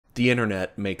The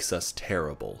internet makes us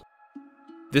terrible.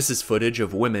 This is footage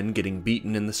of women getting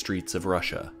beaten in the streets of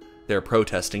Russia. They're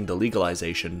protesting the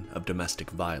legalization of domestic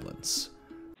violence.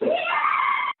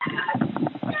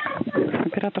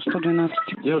 Оператор 112.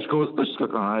 Девушка, вы слышите,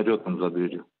 как она орёт там за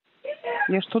дверью?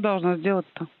 Я что должна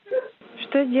сделать-то?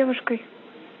 Что с девушкой?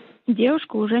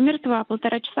 Девушка уже мертва.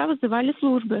 1,5 часа вызывали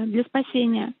службы для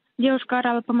спасения. Девушка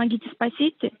орала: «Помогите,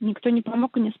 спасите». Никто не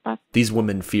помог и не спас. These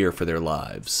women fear for their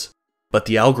lives. But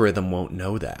the algorithm won't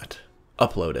know that.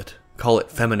 Upload it. Call it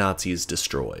Feminazis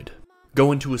Destroyed.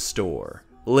 Go into a store.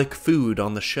 Lick food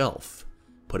on the shelf.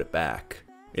 Put it back.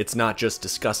 It's not just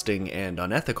disgusting and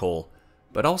unethical,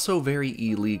 but also very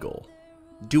illegal.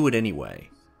 Do it anyway.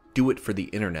 Do it for the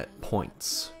internet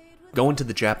points. Go into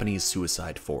the Japanese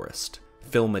suicide forest.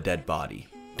 Film a dead body.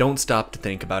 Don't stop to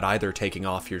think about either taking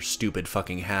off your stupid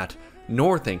fucking hat,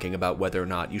 nor thinking about whether or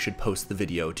not you should post the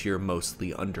video to your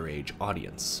mostly underage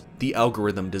audience. The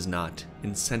algorithm does not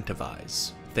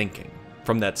incentivize thinking.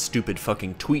 From that stupid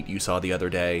fucking tweet you saw the other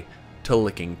day, to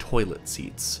licking toilet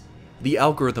seats. The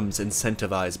algorithms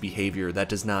incentivize behavior that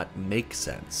does not make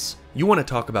sense. You want to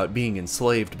talk about being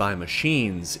enslaved by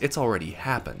machines, it's already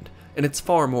happened, and it's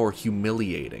far more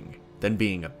humiliating than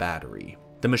being a battery.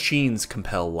 The machines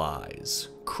compel lies,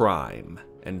 crime,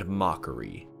 and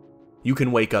mockery. You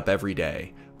can wake up every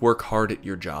day, work hard at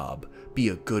your job, be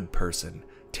a good person,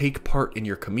 take part in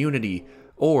your community,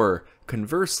 or,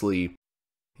 conversely,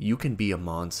 you can be a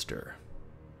monster.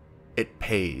 It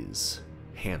pays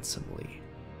handsomely.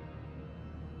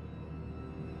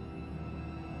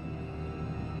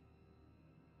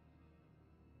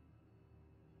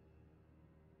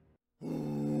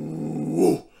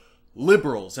 Ooh,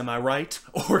 liberals, am I right?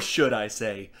 Or should I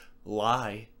say,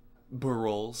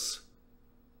 lie-burals?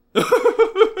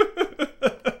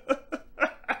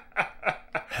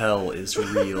 Hell is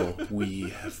real, we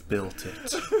have built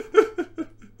it.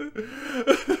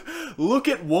 Look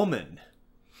at woman.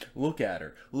 Look at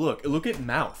her. Look at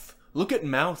mouth. Look at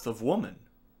mouth of woman.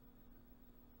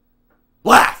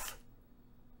 Laugh!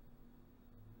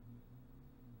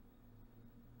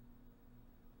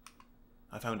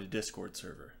 I found a Discord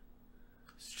server.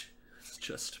 It's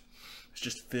just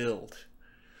filled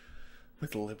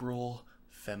with liberal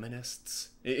feminists.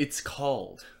 It's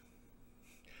called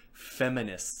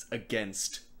Feminists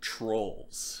Against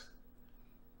Trolls.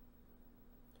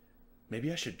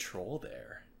 Maybe I should troll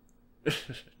there.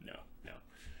 No.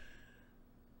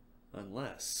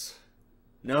 Unless...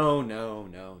 No.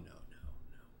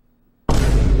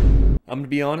 I'm gonna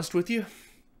be honest with you.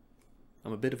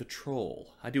 I'm a bit of a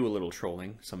troll. I do a little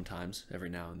trolling sometimes, every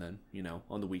now and then, you know,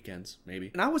 on the weekends,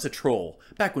 maybe. And I was a troll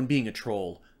back when being a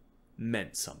troll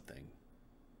meant something.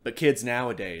 But kids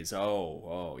nowadays,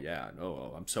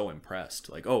 I'm so impressed.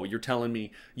 Like, oh, you're telling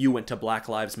me you went to Black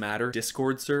Lives Matter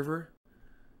Discord server?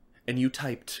 And you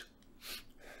typed...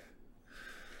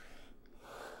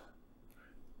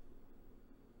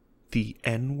 the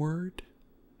N-word?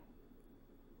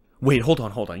 Wait, hold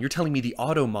on. You're telling me the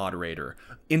auto-moderator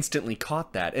instantly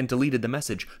caught that and deleted the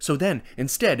message. So then,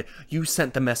 instead, you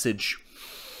sent the message...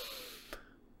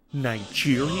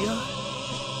 Nigeria?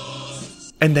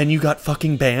 And then you got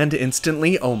fucking banned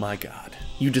instantly? Oh my god.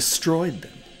 You destroyed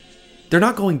them. They're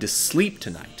not going to sleep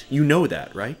tonight. You know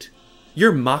that, right?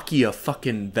 You're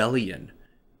Machiavellian.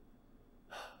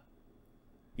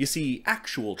 You see,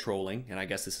 actual trolling, and I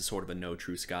guess this is sort of a no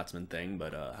true Scotsman thing,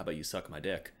 but how about you suck my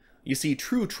dick? You see,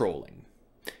 true trolling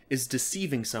is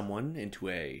deceiving someone into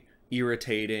a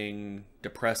irritating,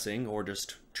 depressing, or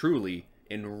just truly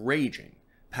enraging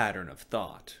pattern of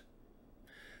thought.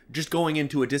 Just going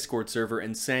into a Discord server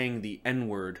and saying the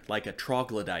N-word like a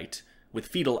troglodyte with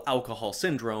fetal alcohol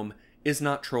syndrome is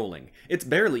not trolling. It's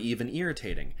barely even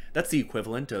irritating. That's the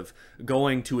equivalent of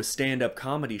going to a stand-up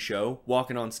comedy show,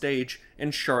 walking on stage,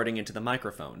 and sharding into the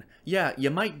microphone. Yeah, you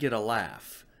might get a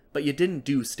laugh, but you didn't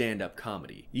do stand-up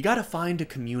comedy. You gotta find a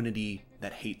community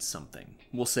that hates something.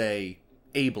 We'll say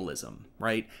ableism,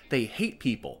 right? They hate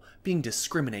people being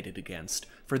discriminated against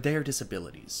for their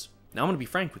disabilities. Now I'm gonna be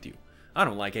frank with you. I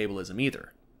don't like ableism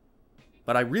either.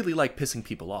 But I really like pissing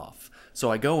people off. So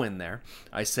I go in there,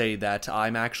 I say that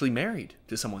I'm actually married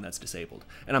to someone that's disabled,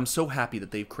 and I'm so happy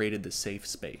that they've created this safe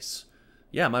space.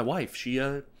 Yeah, my wife, she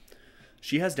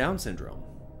has Down syndrome.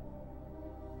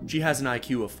 She has an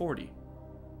IQ of 40.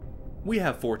 We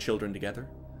have 4 children together.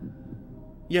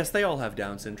 Yes, they all have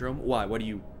Down syndrome. Why?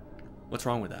 What's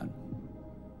wrong with that?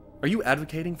 Are you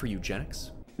advocating for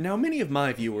eugenics? Now, many of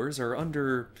my viewers are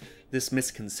under this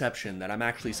misconception that I'm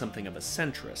actually something of a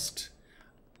centrist.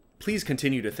 Please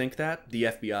continue to think that. The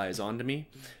FBI is on to me.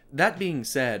 That being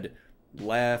said,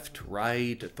 left,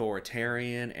 right,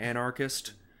 authoritarian,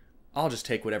 anarchist, I'll just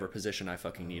take whatever position I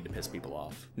fucking need to piss people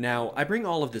off. Now, I bring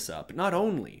all of this up not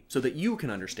only so that you can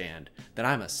understand that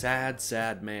I'm a sad,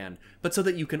 sad man, but so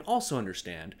that you can also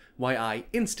understand why I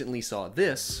instantly saw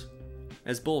this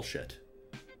as bullshit.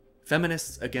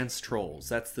 Feminists Against Trolls.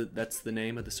 That's the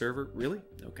name of the server? Really?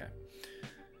 Okay.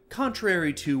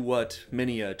 Contrary to what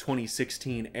many a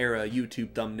 2016 era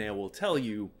YouTube thumbnail will tell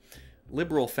you,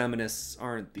 liberal feminists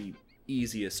aren't the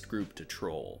easiest group to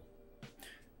troll.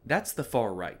 That's the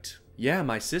far right. Yeah,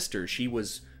 my sister, she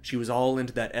was all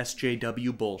into that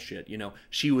SJW bullshit, you know.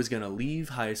 She was gonna leave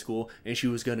high school and she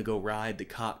was gonna go ride the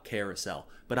cock carousel.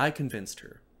 But I convinced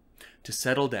her to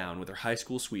settle down with her high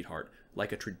school sweetheart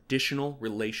like a traditional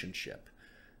relationship.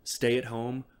 Stay at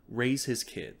home, raise his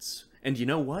kids. And you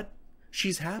know what?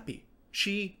 She's happy.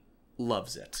 She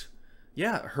loves it.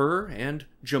 Yeah, her and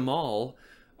Jamal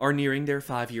are nearing their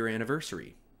 5-year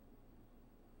anniversary.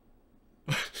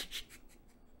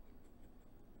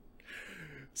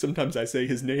 Sometimes I say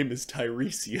his name is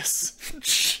Tiresias.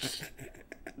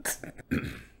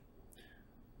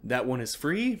 That one is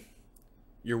free.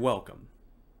 You're welcome.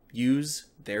 Use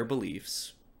their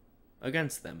beliefs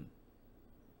against them.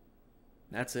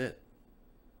 That's it.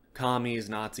 Commies,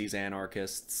 Nazis,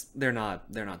 anarchists, they're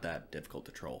not that difficult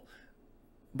to troll.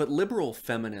 But liberal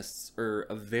feminists are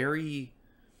a very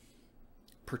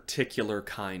particular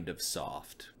kind of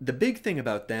soft. The big thing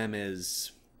about them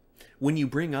is when you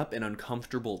bring up an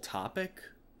uncomfortable topic,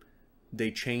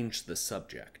 they change the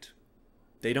subject.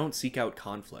 They don't seek out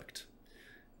conflict.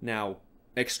 Now,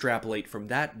 extrapolate from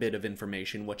that bit of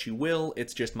information what you will.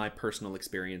 It's just my personal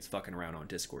experience fucking around on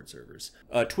Discord servers.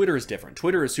 Twitter is different.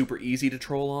 Twitter is super easy to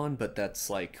troll on, but that's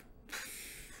like,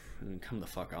 come the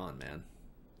fuck on, man.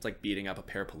 It's like beating up a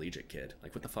paraplegic kid.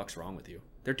 Like, what the fuck's wrong with you?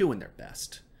 They're doing their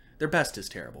best. Their best is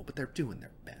terrible, but they're doing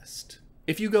their best.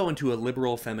 If you go into a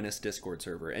liberal feminist Discord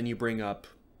server and you bring up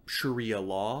Sharia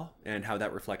law and how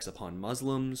that reflects upon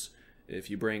Muslims, if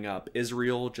you bring up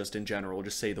Israel, just in general,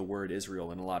 just say the word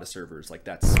Israel in a lot of servers, like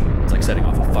it's like setting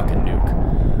off a fucking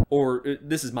nuke. Or,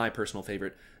 this is my personal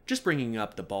favorite, just bringing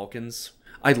up the Balkans.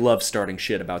 I love starting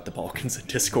shit about the Balkans in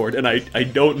Discord, and I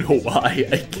don't know why.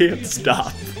 I can't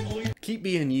stop. Keep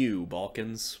being you,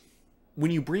 Balkans.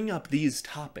 When you bring up these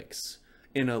topics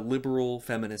in a liberal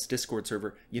feminist Discord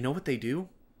server, you know what they do?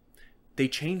 They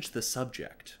change the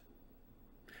subject.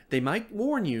 They might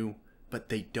warn you, but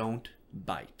they don't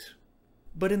bite.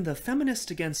 But in the Feminists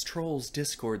Against Trolls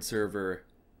Discord server,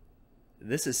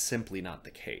 this is simply not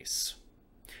the case.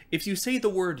 If you say the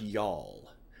word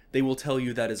y'all, they will tell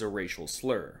you that is a racial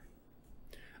slur.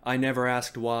 I never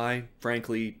asked why.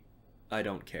 Frankly, I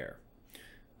don't care.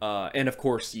 And of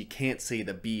course, you can't say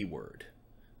the B word.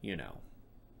 You know.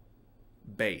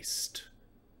 Based.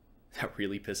 That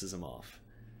really pisses them off.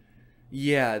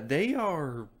 Yeah, they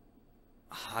are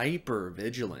hyper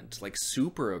vigilant, like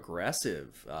super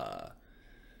aggressive,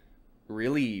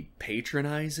 really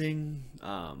patronizing.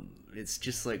 It's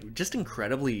just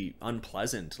incredibly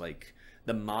unpleasant. Like,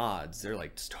 the mods, they're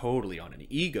like totally on an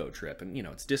ego trip, and you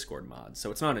know, it's Discord mods, so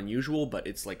it's not unusual, but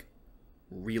it's like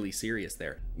really serious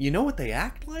there. You know what they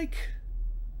act like?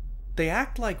 They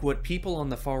act like what people on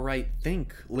the far right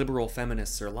think liberal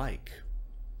feminists are like.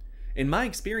 In my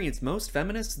experience, most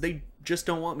feminists, they just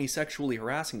don't want me sexually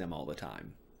harassing them all the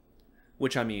time.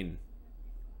 Which, I mean,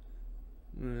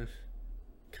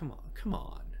 come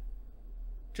on.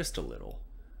 Just a little.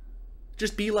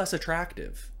 Just be less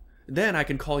attractive. Then I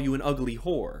can call you an ugly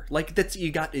whore. Like,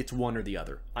 it's one or the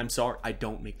other. I'm sorry, I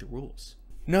don't make the rules.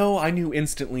 No, I knew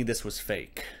instantly this was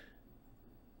fake.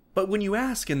 But when you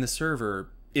ask in the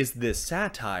server, is this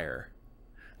satire?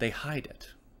 They hide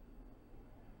it.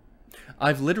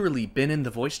 I've literally been in the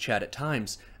voice chat at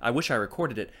times, I wish I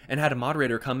recorded it, and had a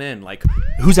moderator come in like,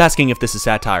 who's asking if this is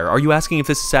satire? Are you asking if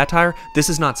this is satire? This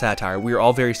is not satire. We are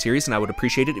all very serious, and I would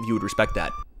appreciate it if you would respect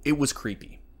that. It was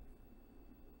creepy.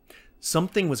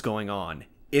 Something was going on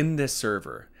in this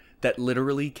server that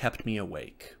literally kept me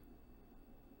awake.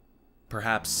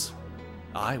 Perhaps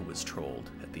I was trolled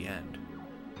at the end.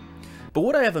 But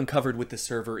what I have uncovered with this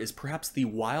server is perhaps the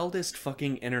wildest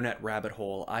fucking internet rabbit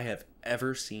hole I have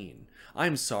ever seen.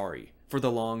 I'm sorry for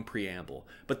the long preamble,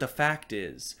 but the fact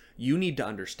is, you need to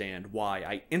understand why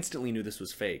I instantly knew this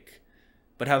was fake,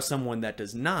 but how someone that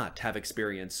does not have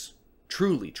experience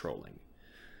truly trolling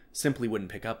simply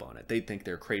wouldn't pick up on it. They'd think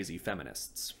they're crazy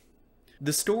feminists.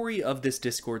 The story of this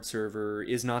Discord server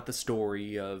is not the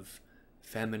story of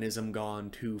feminism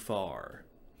gone too far.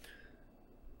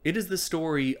 It is the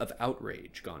story of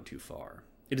outrage gone too far.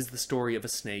 It is the story of a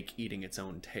snake eating its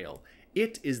own tail.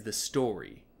 It is the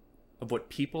story of what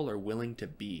people are willing to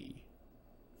be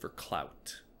for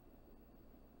clout.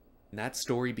 And that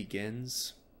story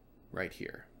begins right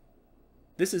here.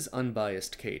 This is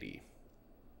Unbiased Katie,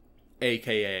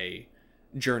 aka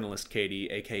Journalist Katie,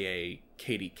 aka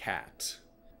Katie Cat.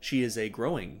 She is a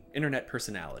growing internet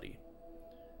personality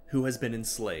who has been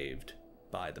enslaved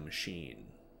by the machine.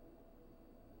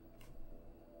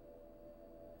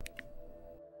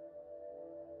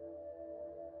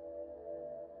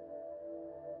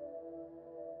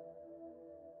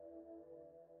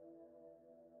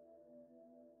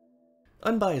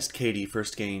 Unbiased Katie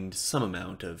first gained some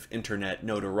amount of internet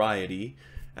notoriety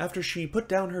after she put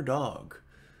down her dog.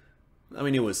 I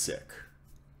mean, it was sick.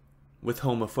 With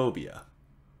homophobia.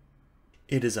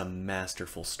 It is a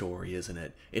masterful story, isn't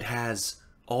it? It has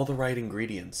all the right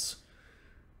ingredients.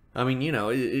 I mean, you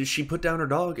know, she put down her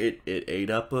dog, it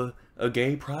ate up a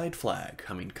gay pride flag.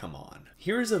 I mean, come on.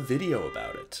 Here's a video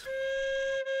about it.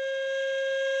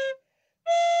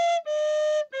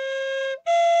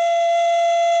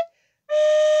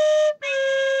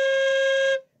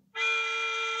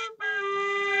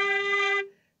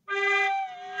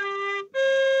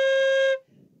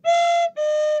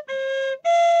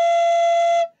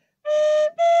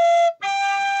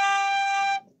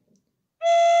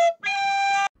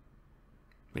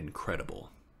 Incredible.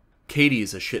 Katie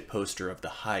is a shitposter of the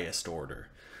highest order.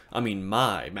 I mean,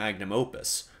 my magnum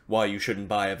opus. Why you shouldn't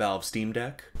buy a Valve Steam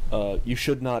Deck? You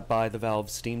should not buy the Valve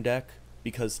Steam Deck,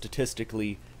 because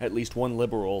statistically, at least one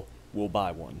liberal will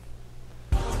buy one.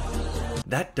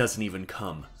 That doesn't even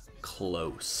come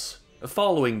close.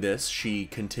 Following this, she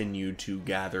continued to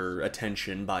gather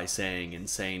attention by saying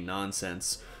insane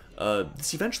nonsense.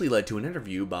 This eventually led to an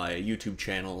interview by a YouTube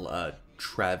channel,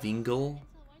 Travingel?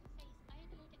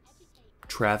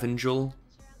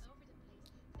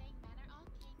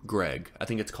 Greg. I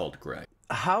think it's called Greg.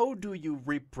 How do you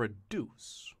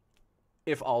reproduce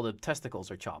if all the testicles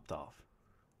are chopped off?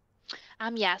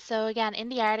 Yeah, so again, in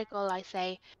the article I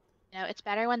say, you know, it's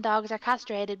better when dogs are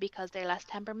castrated because they're less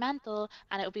temperamental,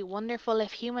 and it would be wonderful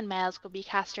if human males could be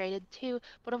castrated too,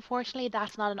 but unfortunately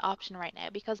that's not an option right now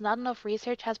because not enough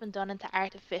research has been done into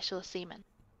artificial semen.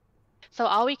 So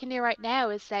all we can do right now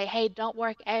is say, hey, don't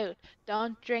work out,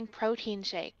 don't drink protein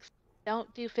shakes,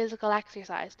 don't do physical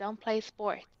exercise, don't play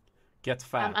sports. Get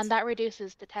fat. And that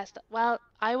reduces the test. Well,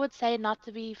 I would say not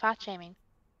to be fat shaming.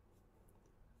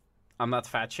 I'm not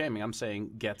fat shaming, I'm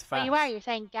saying get fat. But you are, you're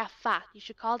saying get fat. You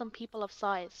should call them people of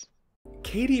size.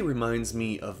 Katie reminds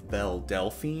me of Belle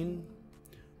Delphine,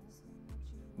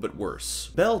 but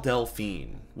worse. Belle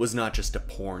Delphine was not just a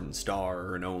porn star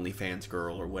or an OnlyFans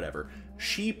girl or whatever.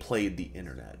 She played the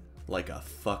internet like a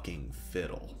fucking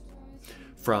fiddle.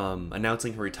 From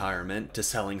announcing her retirement, to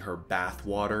selling her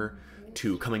bathwater,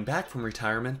 to coming back from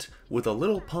retirement with a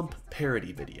Lil Pump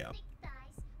parody video.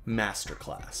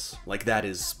 Masterclass. Like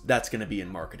that's gonna be in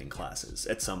marketing classes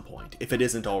at some point. If it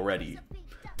isn't already,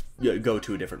 go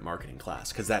to a different marketing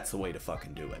class, because that's the way to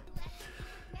fucking do it.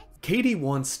 Katie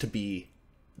wants to be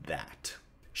that.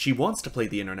 She wants to play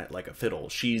the internet like a fiddle.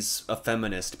 She's a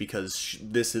feminist because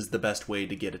this is the best way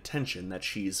to get attention that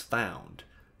she's found.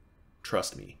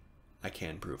 Trust me, I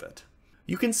can prove it.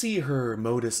 You can see her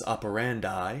modus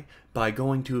operandi by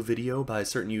going to a video by a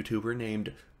certain YouTuber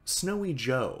named Snowy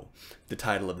Joe. The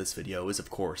title of this video is, of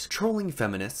course, Trolling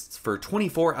Feminists for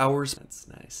 24 Hours. That's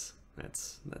nice.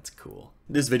 That's cool.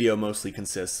 This video mostly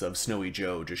consists of Snowy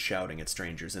Joe just shouting at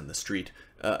strangers in the street.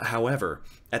 However,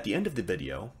 at the end of the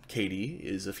video, Katie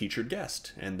is a featured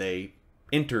guest, and they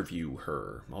interview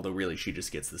her, although really she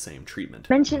just gets the same treatment.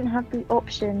 Men shouldn't have the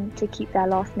option to keep their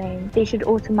last name. They should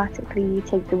automatically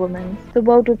take the woman's. The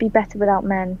world would be better without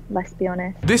men, let's be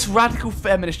honest. This radical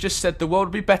feminist just said the world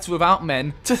would be better without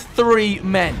men to 3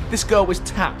 men. This girl was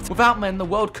tapped. Without men, the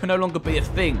world can no longer be a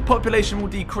thing. Population will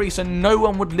decrease and no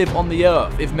one would live on the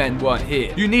earth if men weren't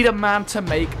here. You need a man to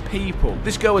make people.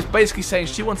 This girl was basically saying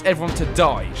she wants everyone to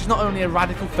die. She's not only a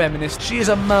radical feminist, she is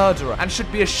a murderer and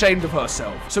should be ashamed of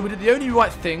herself. So we did the only right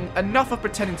thing. Enough of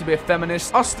pretending to be a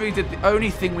feminist. Us three did the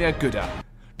only thing we are good at.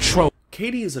 Troll.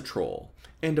 Katie is a troll,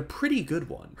 and a pretty good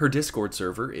one. Her Discord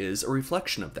server is a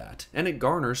reflection of that, and it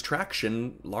garners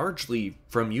traction largely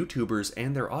from YouTubers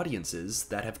and their audiences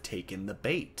that have taken the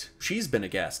bait. She's been a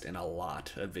guest in a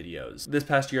lot of videos. This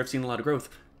past year I've seen a lot of growth.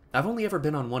 I've only ever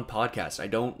been on one podcast. I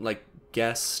don't,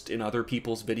 guest in other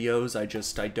people's videos.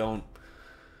 I don't...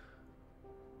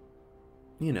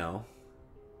 You know.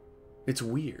 It's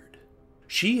weird.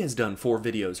 She has done 4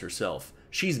 videos herself.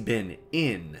 She's been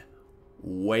in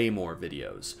way more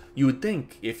videos. You would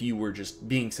think if you were just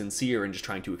being sincere and just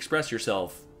trying to express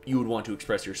yourself, you would want to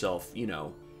express yourself, you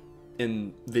know,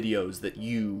 in videos that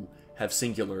you have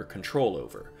singular control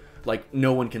over. Like,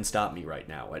 no one can stop me right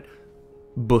now at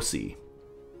Bussy.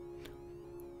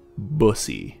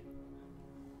 bussy.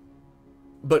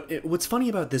 But what's funny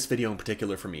about this video in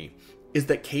particular for me is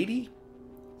that Katie,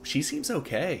 she seems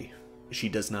okay. She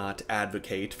does not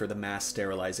advocate for the mass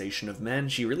sterilization of men.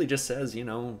 She really just says, you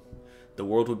know, the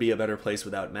world would be a better place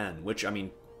without men, which, I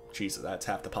mean, Jesus, that's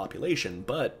half the population,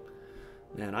 but,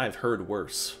 man, I've heard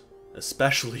worse,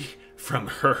 especially from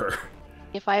her.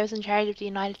 If I was in charge of the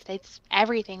United States,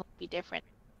 everything would be different.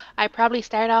 I'd probably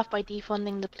start off by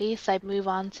defunding the police. I'd move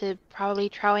on to probably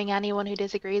throwing anyone who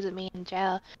disagrees with me in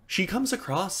jail. She comes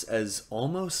across as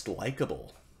almost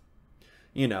likable.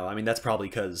 You know, I mean, that's probably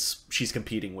because she's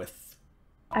competing with...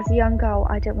 As a young girl,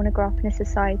 I don't want to grow up in a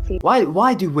society.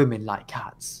 Why do women like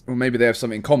cats? Well, maybe they have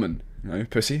something in common. You know,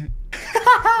 pussy.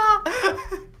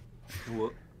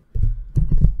 What?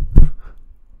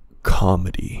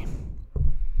 Comedy.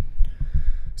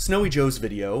 Snowy Joe's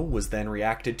video was then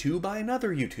reacted to by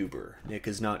another YouTuber,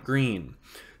 NickisNotGreen,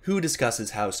 who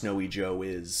discusses how Snowy Joe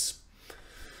is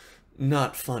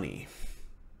not funny.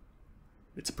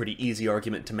 It's a pretty easy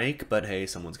argument to make, but hey,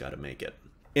 someone's got to make it.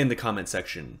 In the comment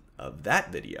section of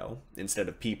that video, instead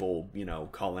of people, you know,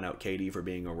 calling out Katie for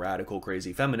being a radical,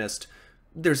 crazy feminist,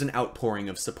 there's an outpouring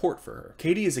of support for her.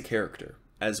 Katie is a character,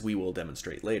 as we will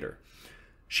demonstrate later.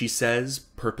 She says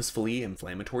purposefully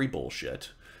inflammatory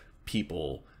bullshit.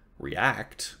 People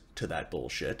react to that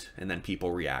bullshit, and then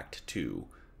people react to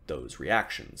those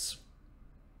reactions.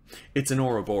 It's an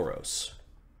Ouroboros.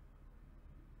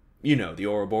 You know, the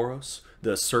Ouroboros,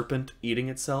 the serpent eating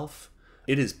itself.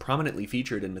 It is prominently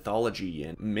featured in mythology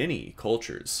in many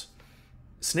cultures.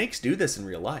 Snakes do this in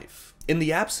real life. In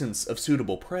the absence of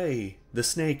suitable prey, the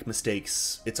snake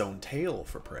mistakes its own tail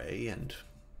for prey, and,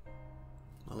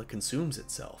 well, it consumes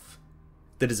itself.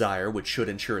 The desire, which should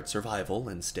ensure its survival,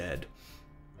 instead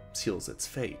seals its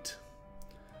fate.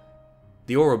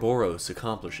 The Ouroboros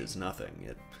accomplishes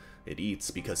nothing. It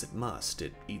eats because it must.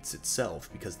 It eats itself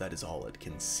because that is all it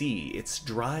can see. Its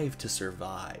drive to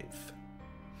survive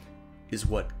is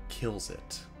what kills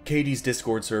it. Katie's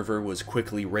Discord server was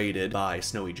quickly raided by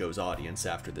Snowy Joe's audience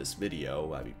after this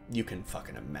video. I mean, you can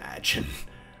fucking imagine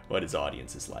what his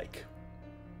audience is like.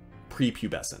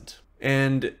 Prepubescent.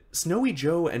 And Snowy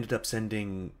Joe ended up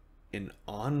sending an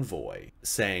envoy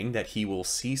saying that he will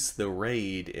cease the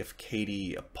raid if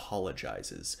Katie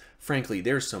apologizes. Frankly,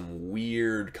 there's some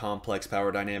weird, complex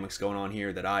power dynamics going on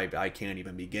here that I can't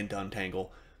even begin to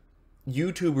untangle.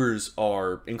 YouTubers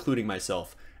are, including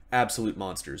myself, absolute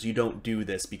monsters. You don't do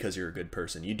this because you're a good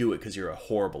person. You do it because you're a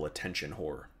horrible attention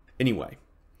whore. Anyway,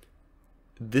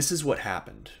 this is what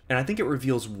happened, and I think it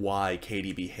reveals why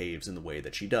Katie behaves in the way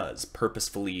that she does,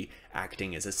 purposefully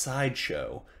acting as a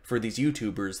sideshow for these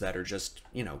YouTubers that are just,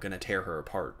 you know, gonna tear her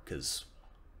apart, because,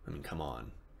 I mean, come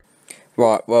on.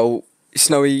 Right, well,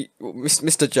 Snowy,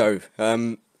 Mr. Joe,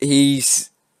 he's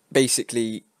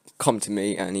basically come to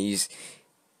me, and he's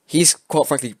quite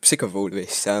frankly sick of all of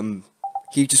this.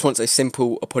 He just wants a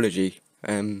simple apology,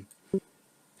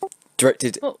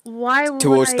 directed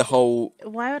towards the whole...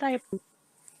 Why would I...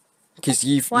 Because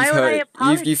you've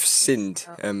sinned,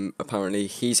 apparently.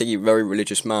 He's a very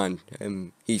religious man.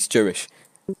 He's Jewish.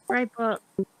 Right, but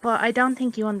I don't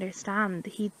think you understand.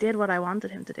 He did what I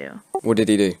wanted him to do. What did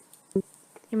he do?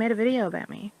 He made a video about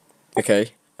me.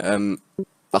 Okay, that's not the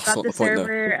point, though. Got the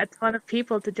server a ton of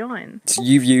people to join. So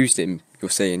you've used him, you're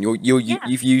saying.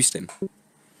 You've used him.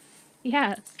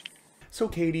 Yes. So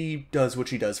Katie does what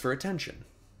she does for attention.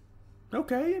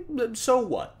 Okay, so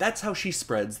what? That's how she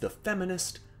spreads the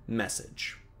feminist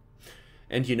message.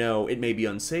 And you know, it may be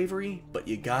unsavory, but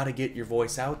you gotta get your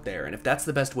voice out there. And if that's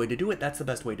the best way to do it, that's the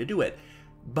best way to do it.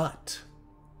 But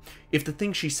if the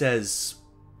things she says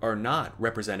are not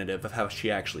representative of how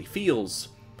she actually feels,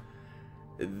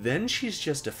 then she's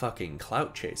just a fucking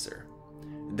clout chaser.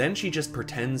 Then she just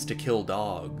pretends to kill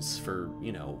dogs for,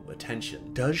 you know,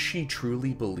 attention. Does she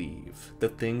truly believe the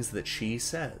things that she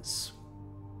says?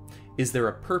 Is there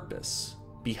a purpose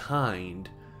behind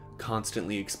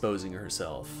constantly exposing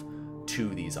herself to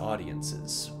these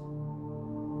audiences?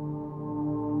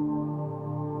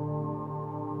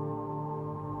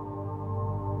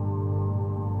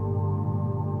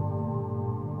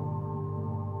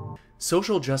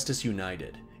 Social Justice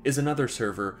United is another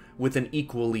server with an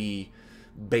equally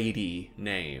baity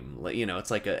name. You know,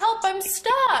 it's like a... Help, I'm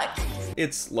stuck!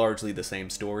 It's largely the same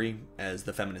story as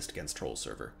the Feminists Against Trolls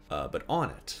server, but on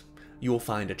it, you will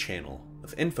find a channel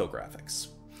of infographics.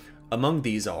 Among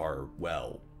these are,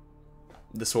 well,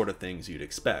 the sort of things you'd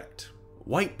expect.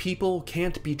 White people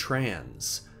can't be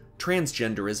trans.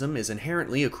 Transgenderism is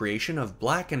inherently a creation of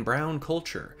black and brown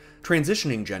culture.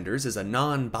 Transitioning genders as a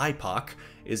non-BIPOC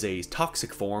is a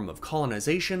toxic form of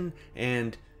colonization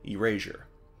and erasure.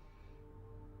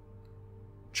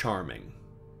 charming.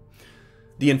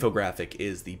 The infographic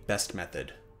is the best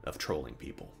method of trolling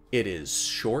people. It is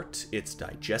short, it's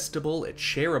digestible, it's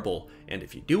shareable, and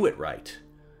if you do it right,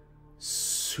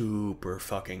 super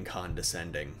fucking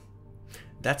condescending.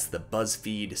 That's the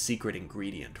BuzzFeed secret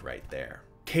ingredient right there.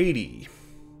 Katie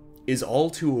is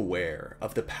all too aware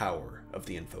of the power of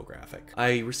the infographic.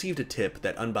 I received a tip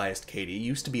that Unbiased Katie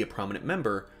used to be a prominent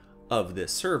member of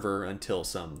this server until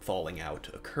some falling out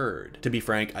occurred. To be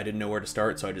frank, I didn't know where to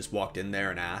start, so I just walked in there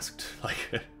and asked.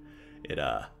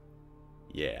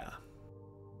 Yeah.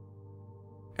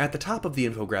 At the top of the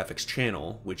infographics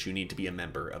channel, which you need to be a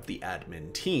member of the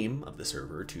admin team of the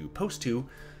server to post to,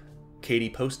 Katie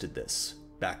posted this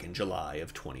back in July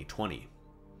of 2020.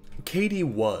 Katie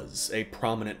was a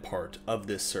prominent part of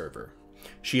this server.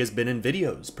 She has been in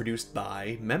videos produced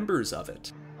by members of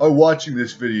it. Are watching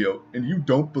this video and you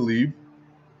don't believe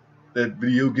that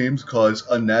video games cause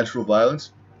unnatural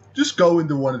violence? Just go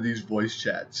into one of these voice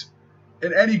chats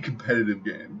in any competitive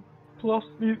game. Plus,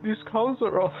 these colors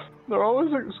are off. They're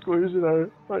always exclusionary.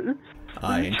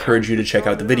 I encourage you to check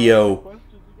out the video.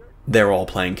 They're all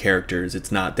playing characters.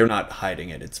 They're not hiding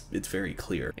it. It's very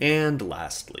clear. And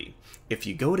lastly, if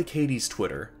you go to Katie's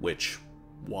Twitter, which,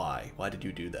 why did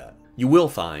you do that? You will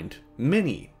find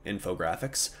many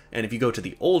infographics, and if you go to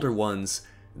the older ones,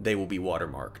 they will be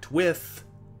watermarked with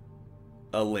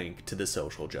a link to the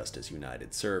Social Justice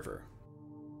United server.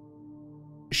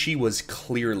 She was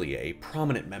clearly a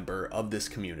prominent member of this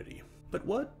community. But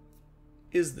what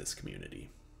is this community?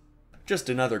 Just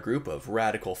another group of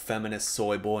radical feminist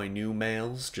soy boy new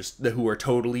males, who are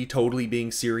totally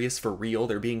being serious for real.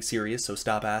 They're being serious, so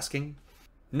stop asking.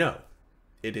 No,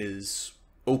 it is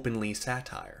openly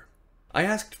satire. I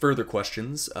asked further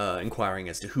questions, inquiring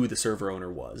as to who the server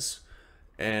owner was,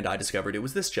 and I discovered it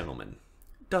was this gentleman,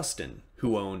 Dustin,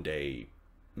 who owned a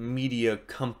media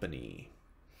company.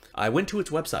 I went to its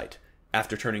website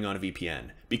after turning on a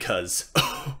VPN, because...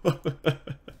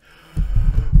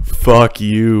 Fuck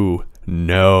you.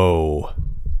 No.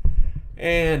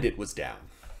 And it was down.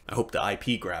 I hope the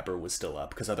IP grabber was still up,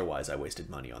 because otherwise I wasted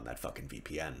money on that fucking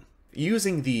VPN.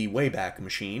 Using the Wayback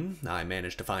Machine, I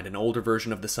managed to find an older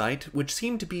version of the site, which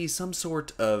seemed to be some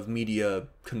sort of media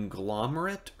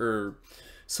conglomerate, or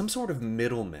some sort of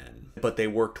middlemen. But they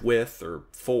worked with, or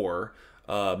for,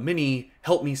 many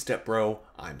Help Me Stepbro,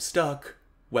 I'm Stuck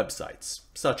websites,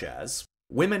 such as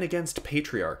Women Against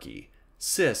Patriarchy,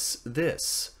 Cis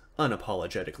This,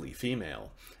 Unapologetically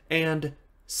Female, and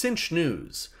Cinch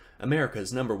News,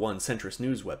 America's #1 centrist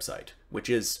news website, which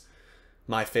is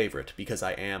my favorite because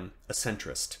I am a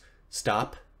centrist.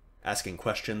 Stop asking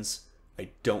questions. I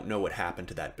don't know what happened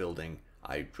to that building.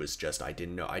 I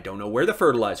don't know where the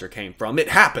fertilizer came from. It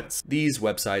happens! These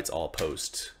websites all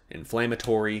post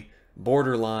inflammatory,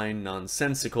 borderline,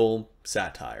 nonsensical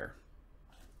satire.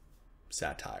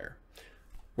 Satire.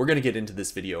 We're gonna get into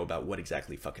this video about what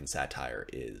exactly fucking satire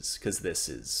is, because this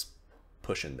is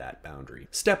pushing that boundary.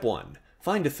 Step 1.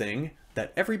 Find a thing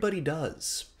that everybody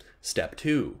does. Step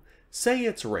 2. Say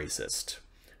it's racist.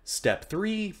 Step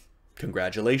 3.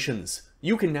 Congratulations.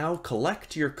 You can now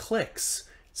collect your clicks.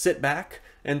 Sit back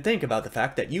and think about the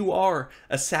fact that you are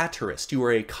a satirist. You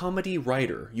are a comedy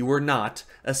writer. You are not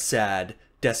a sad,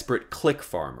 desperate click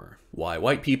farmer. Why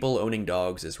white people owning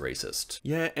dogs is racist.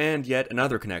 Yeah, and yet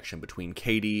another connection between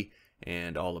Katie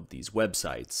and all of these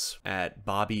websites. At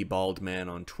Bobby Baldman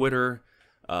on Twitter,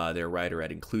 their writer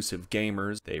at Inclusive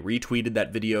Gamers, they retweeted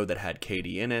that video that had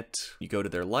Katie in it. You go to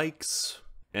their likes,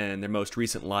 and their most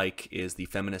recent like is the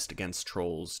Feminists Against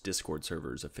Trolls Discord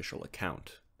server's official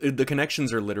account. The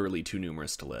connections are literally too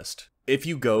numerous to list. If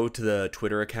you go to the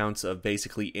Twitter accounts of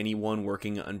basically anyone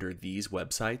working under these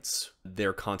websites,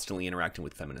 they're constantly interacting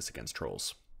with Feminists Against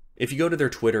Trolls. If you go to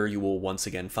their Twitter, you will once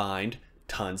again find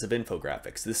tons of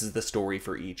infographics. This is the story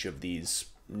for each of these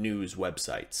news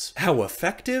websites. How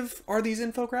effective are these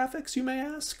infographics, you may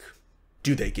ask?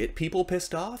 Do they get people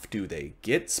pissed off? Do they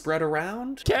get spread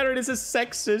around? Karen is a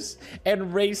sexist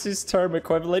and racist term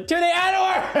equivalent to the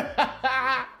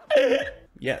N-word!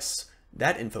 Yes,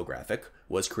 that infographic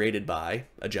was created by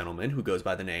a gentleman who goes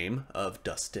by the name of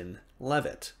Dustin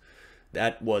Levitt.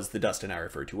 That was the Dustin I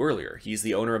referred to earlier. He's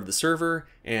the owner of the server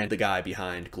and the guy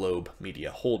behind Globe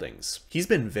Media Holdings. He's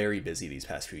been very busy these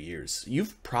past few years.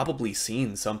 You've probably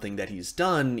seen something that he's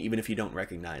done, even if you don't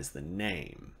recognize the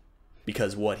name.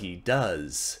 Because what he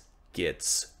does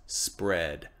gets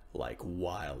spread like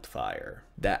wildfire.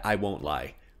 That, I won't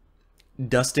lie.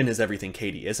 Dustin is everything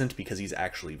Katie isn't, because he's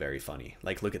actually very funny.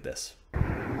 Like, look at this.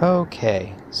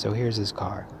 Okay, so here's his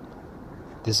car.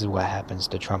 This is what happens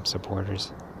to Trump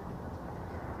supporters.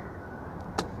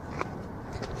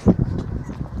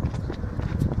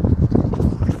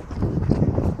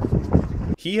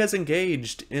 he has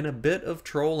engaged in a bit of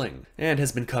trolling, and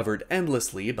has been covered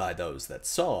endlessly by those that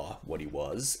saw what he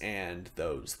was, and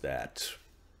those that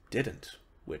didn't,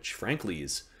 which frankly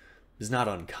is not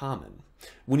uncommon.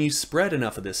 When you spread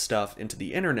enough of this stuff into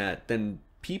the internet, then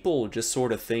people just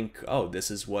sort of think, oh, this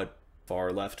is what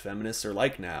far-left feminists are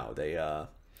like now. These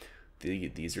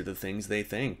are the things they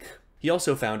think. He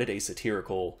also founded a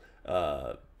satirical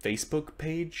Facebook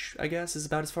page, I guess, is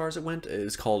about as far as it went. It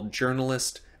is called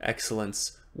Journalist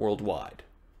Excellence Worldwide.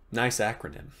 Nice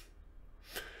acronym.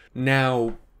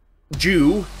 Now,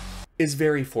 Jew is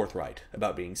very forthright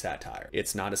about being satire.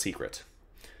 It's not a secret.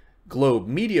 Globe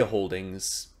Media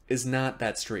Holdings is not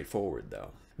that straightforward,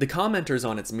 though. The commenters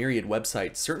on its myriad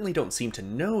websites certainly don't seem to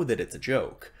know that it's a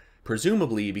joke,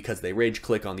 presumably because they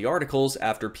rage-click on the articles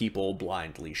after people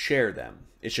blindly share them.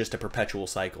 It's just a perpetual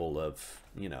cycle of,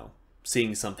 you know,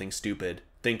 seeing something stupid,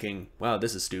 thinking, wow,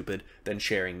 this is stupid, then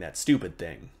sharing that stupid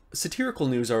thing. Satirical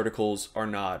news articles are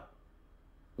not,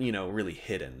 you know, really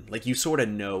hidden. Like, you sort of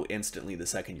know instantly the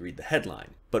second you read the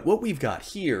headline. But what we've got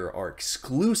here are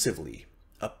exclusively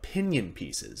opinion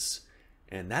pieces,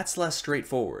 and that's less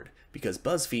straightforward, because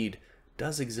BuzzFeed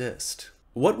does exist.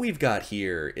 What we've got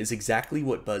here is exactly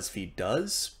what BuzzFeed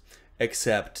does,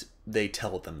 except they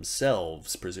tell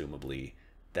themselves, presumably,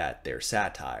 that they're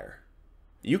satire.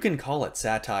 You can call it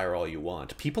satire all you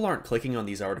want. People aren't clicking on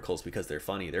these articles because they're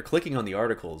funny. They're clicking on the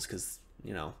articles because,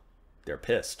 you know, they're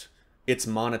pissed. It's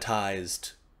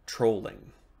monetized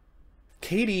trolling.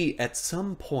 Katie, at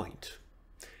some point,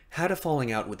 had a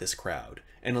falling out with this crowd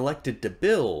and elected to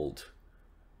build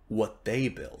what they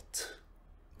built.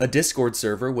 A Discord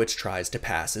server which tries to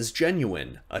pass as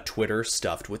genuine, a Twitter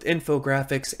stuffed with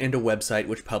infographics, and a website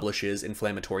which publishes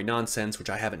inflammatory nonsense, which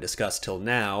I haven't discussed till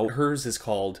now. Hers is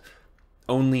called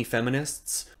Only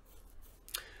Feminists,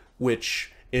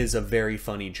 which is a very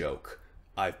funny joke,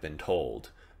 I've been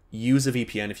told. Use a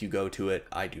VPN if you go to it.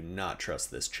 I do not trust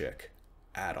this chick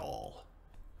at all.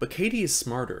 But Katie is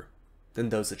smarter than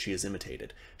those that she has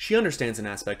imitated. She understands an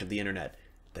aspect of the internet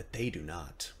that they do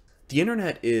not. The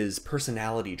internet is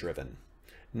personality-driven,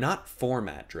 not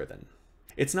format-driven.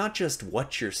 It's not just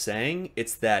what you're saying,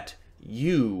 it's that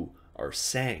you are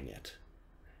saying it.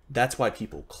 That's why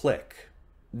people click.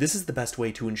 This is the best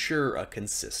way to ensure a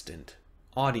consistent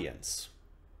audience.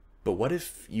 But what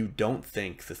if you don't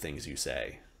think the things you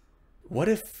say? What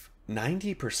if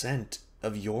 90%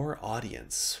 of your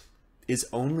audience is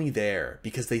only there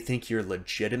because they think you're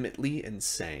legitimately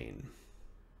insane?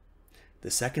 The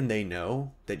second they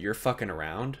know that you're fucking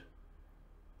around,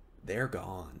 they're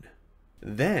gone.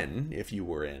 Then, if you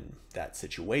were in that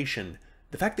situation,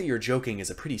 the fact that you're joking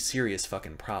is a pretty serious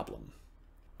fucking problem.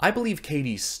 I believe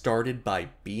Katie started by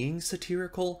being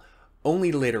satirical,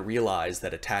 only to later realize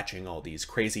that attaching all these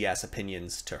crazy-ass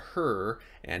opinions to her,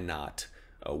 and not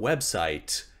a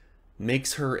website,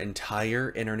 makes her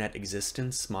entire internet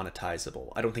existence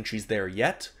monetizable. I don't think she's there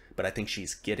yet, but I think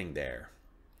she's getting there.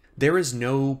 There is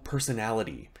no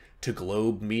personality to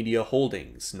Globe Media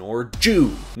Holdings, nor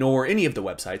Jew, nor any of the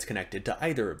websites connected to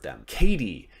either of them.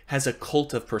 Katie has a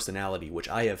cult of personality, which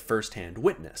I have firsthand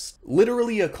witnessed.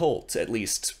 Literally a cult, at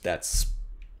least that's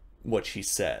what she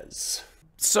says.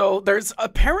 So there's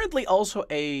apparently also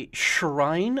a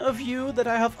shrine of you that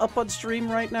I have up on stream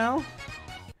right now.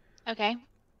 Okay.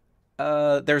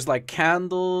 There's like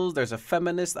candles, there's a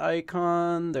feminist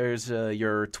icon, there's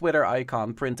your Twitter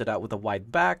icon printed out with a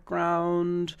white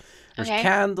background, there's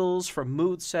candles for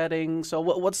mood setting. So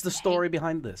what's the story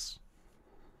behind this?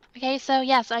 Okay, so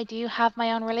yes, I do have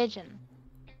my own religion.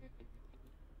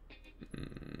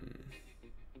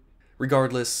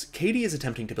 Regardless, Katie is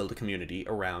attempting to build a community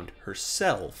around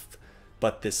herself,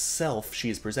 but this self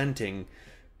she is presenting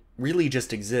really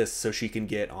just exists so she can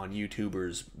get on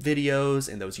YouTubers'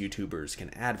 videos, and those YouTubers can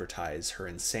advertise her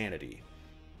insanity.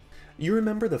 You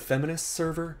remember the Feminist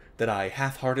server that I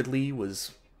half-heartedly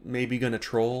was maybe gonna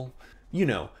troll? You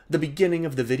know, the beginning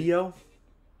of the video?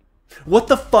 What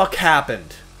the fuck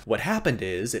happened? What happened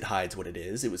is, it hides what it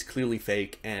is, it was clearly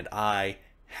fake, and I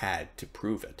had to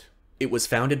prove it. It was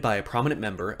founded by a prominent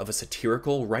member of a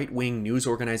satirical right-wing news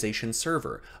organization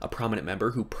server, a prominent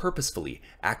member who purposefully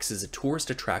acts as a tourist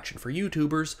attraction for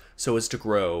YouTubers so as to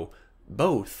grow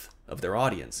both of their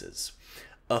audiences.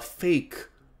 A fake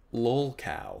lol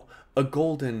cow, a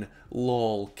golden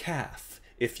lol calf,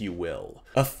 if you will.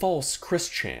 A false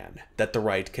Christian that the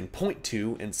right can point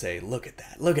to and say, look at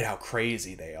that, look at how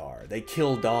crazy they are. They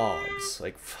kill dogs.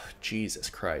 Like,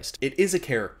 Jesus Christ. It is a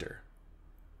character,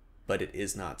 but it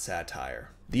is not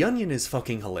satire. The Onion is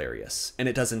fucking hilarious, and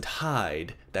it doesn't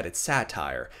hide that it's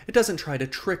satire. It doesn't try to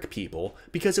trick people,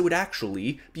 because it would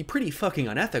actually be pretty fucking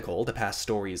unethical to pass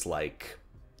stories like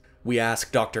We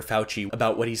ask Dr. Fauci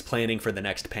about what he's planning for the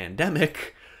next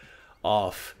pandemic,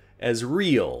 off as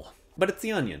real. But it's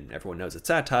The Onion. Everyone knows it's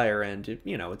satire, and,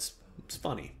 it's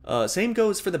funny. Same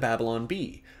goes for the Babylon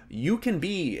Bee. You can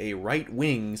be a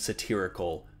right-wing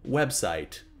satirical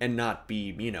website and not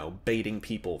be, baiting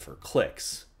people for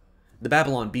clicks. The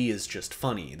Babylon Bee is just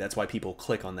funny. That's why people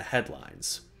click on the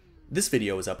headlines. This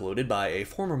video was uploaded by a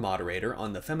former moderator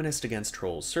on the Feminists Against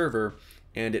Trolls server,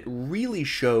 and it really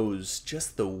shows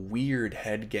just the weird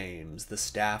head games the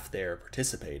staff there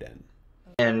participate in.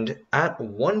 And at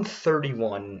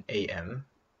 1:31 a.m.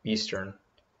 Eastern,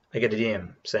 I get a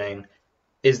DM saying,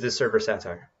 "Is this server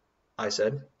satire?" I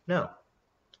said, "No."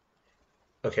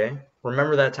 Okay,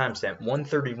 remember that timestamp,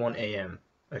 1:31 a.m.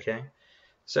 Okay,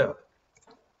 so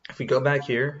if we go back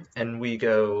here and we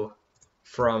go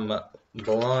from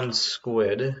Blonde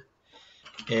Squid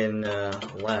in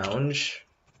Lounge,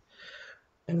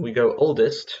 and we go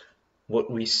oldest,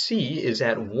 what we see is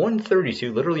at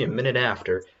 1:32, literally a minute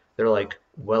after, they're like,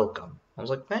 "Welcome." I was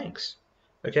like, "Thanks."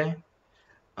 Okay.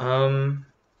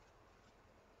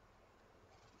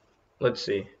 Let's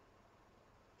see.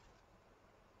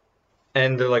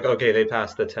 And they're like, "Okay, they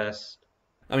passed the test."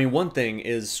 I mean, one thing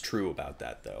is true about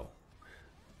that, though.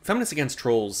 Feminists Against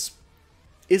Trolls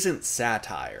isn't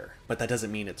satire, but that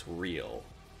doesn't mean it's real.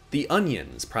 The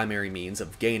Onion's primary means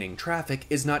of gaining traffic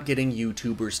is not getting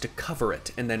YouTubers to cover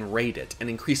it and then rate it and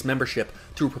increase membership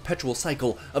through a perpetual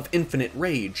cycle of infinite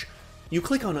rage. You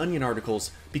click on Onion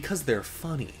articles because they're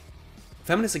funny.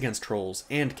 Feminists Against Trolls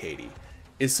and Katie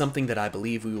is something that I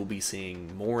believe we will be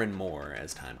seeing more and more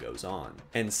as time goes on.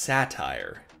 And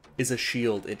satire is a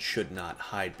shield it should not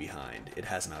hide behind. It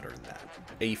has not earned that.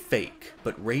 A fake,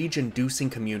 but rage-inducing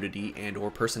community and or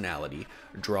personality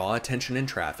draw attention and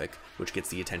traffic, which gets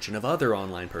the attention of other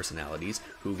online personalities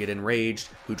who get enraged,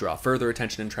 who draw further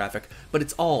attention and traffic, but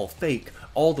it's all fake,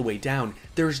 all the way down.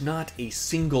 There's not a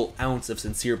single ounce of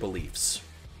sincere beliefs.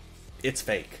 It's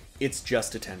fake. It's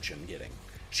just attention getting.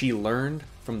 She learned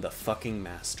from the fucking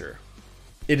master.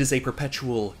 It is a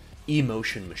perpetual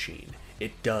emotion machine.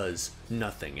 It does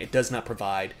nothing. It does not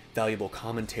provide valuable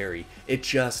commentary. It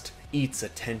just eats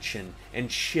attention and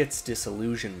shits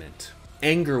disillusionment.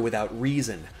 Anger without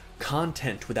reason,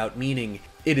 content without meaning.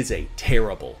 It is a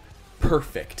terrible,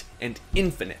 perfect, and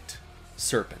infinite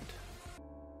serpent.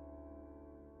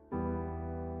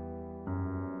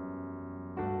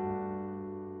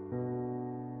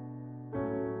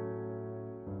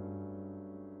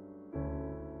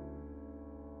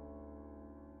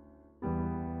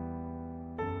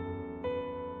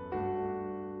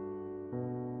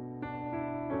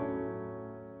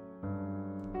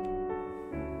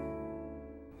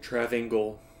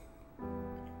 Travingle,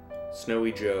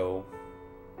 Snowy Joe,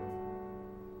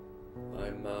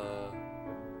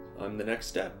 I'm the next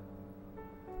step,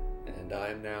 and I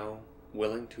am now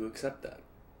willing to accept that.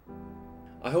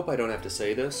 I hope I don't have to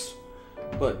say this,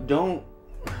 but don't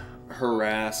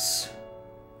harass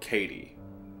Katie.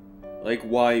 Like,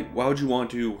 why would you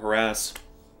want to harass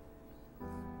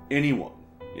anyone,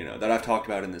 that I've talked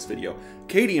about in this video?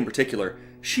 Katie in particular,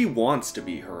 she wants to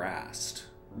be harassed.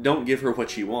 Don't give her what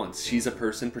she wants. She's a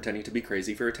person pretending to be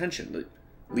crazy for attention.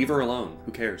 Leave her alone.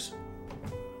 Who cares?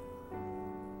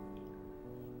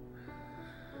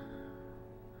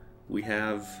 We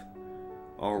have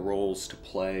our roles to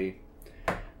play.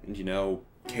 And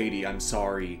Katie, I'm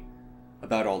sorry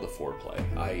about all the foreplay.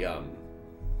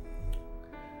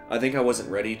 I think I wasn't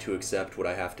ready to accept what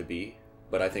I have to be,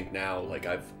 but I think now,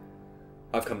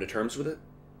 I've come to terms with it,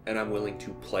 and I'm willing to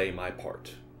play my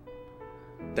part.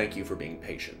 Thank you for being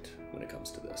patient when it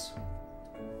comes to this.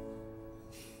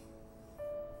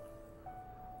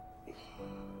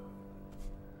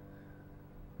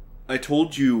 I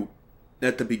told you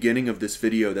at the beginning of this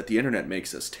video that the internet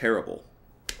makes us terrible.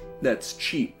 That's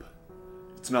cheap.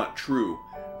 It's not true.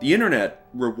 The internet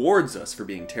rewards us for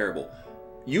being terrible.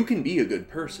 You can be a good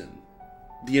person.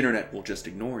 The internet will just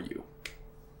ignore you.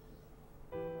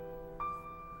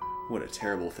 What a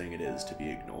terrible thing it is to be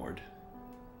ignored.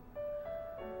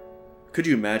 Could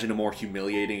you imagine a more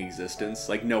humiliating existence?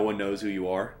 Like, no one knows who you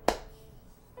are?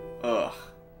 Ugh.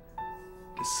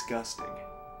 Disgusting.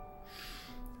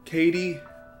 Katie,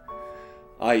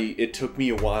 it took me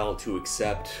a while to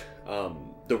accept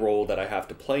the role that I have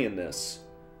to play in this,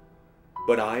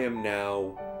 but I am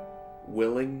now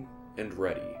willing and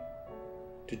ready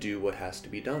to do what has to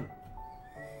be done.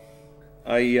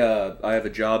 I have a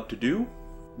job to do.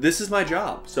 This is my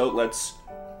job, so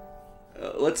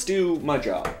let's do my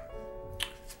job.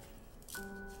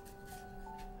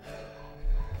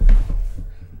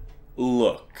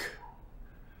 Look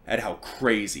at how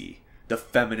crazy the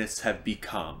feminists have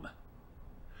become.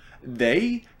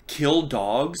 They kill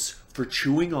dogs for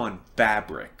chewing on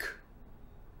fabric.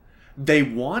 They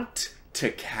want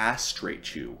to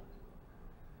castrate you.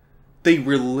 They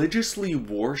religiously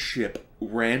worship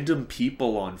random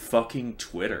people on fucking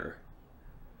Twitter.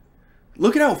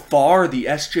 Look at how far the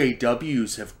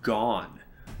SJWs have gone.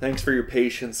 Thanks for your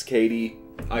patience, Katie.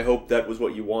 I hope that was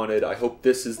what you wanted. I hope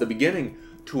this is the beginning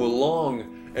to a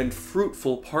long and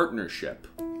fruitful partnership.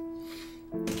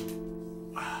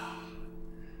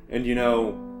 And you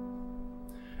know,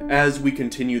 as we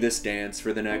continue this dance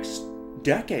for the next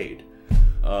decade,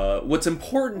 what's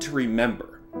important to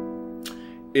remember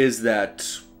is that,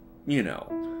 you know,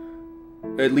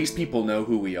 at least people know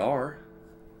who we are.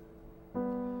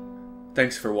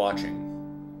 Thanks for watching.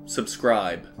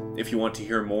 Subscribe if you want to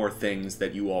hear more things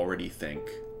that you already think.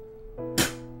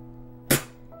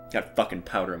 Got fucking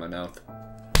powder in my mouth.